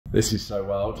This is so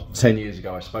wild. 10 years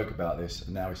ago I spoke about this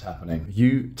and now it's happening.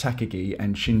 You, Takagi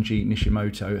and Shinji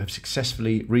Nishimoto have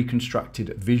successfully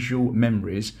reconstructed visual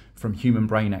memories from human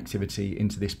brain activity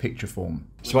into this picture form.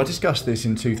 So I discussed this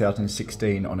in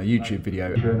 2016 on a YouTube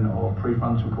video. Or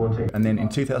prefrontal cortex. And then in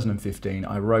 2015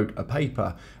 I wrote a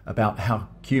paper about how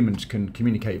humans can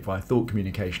communicate via thought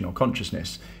communication or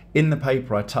consciousness. In the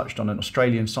paper I touched on an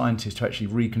Australian scientist who actually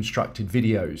reconstructed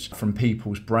videos from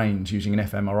people's brains using an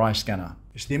fMRI scanner.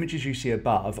 So the images you see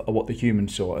above are what the human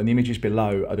saw, and the images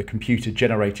below are the computer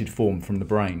generated form from the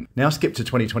brain. Now skip to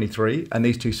 2023, and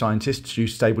these two scientists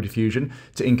used Stable Diffusion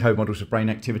to encode models of brain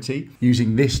activity,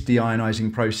 using this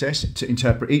deionizing process to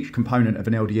interpret each component of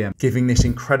an LDM, giving this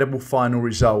incredible final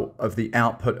result of the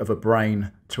output of a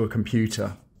brain to a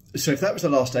computer. So if that was the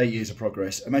last 8 years of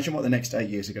progress, imagine what the next 8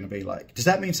 years are going to be like. Does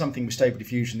that mean something with Stable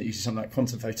Diffusion that uses something like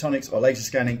quantum photonics or laser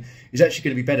scanning is actually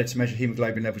going to be better to measure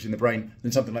hemoglobin levels in the brain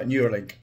than something like Neuralink?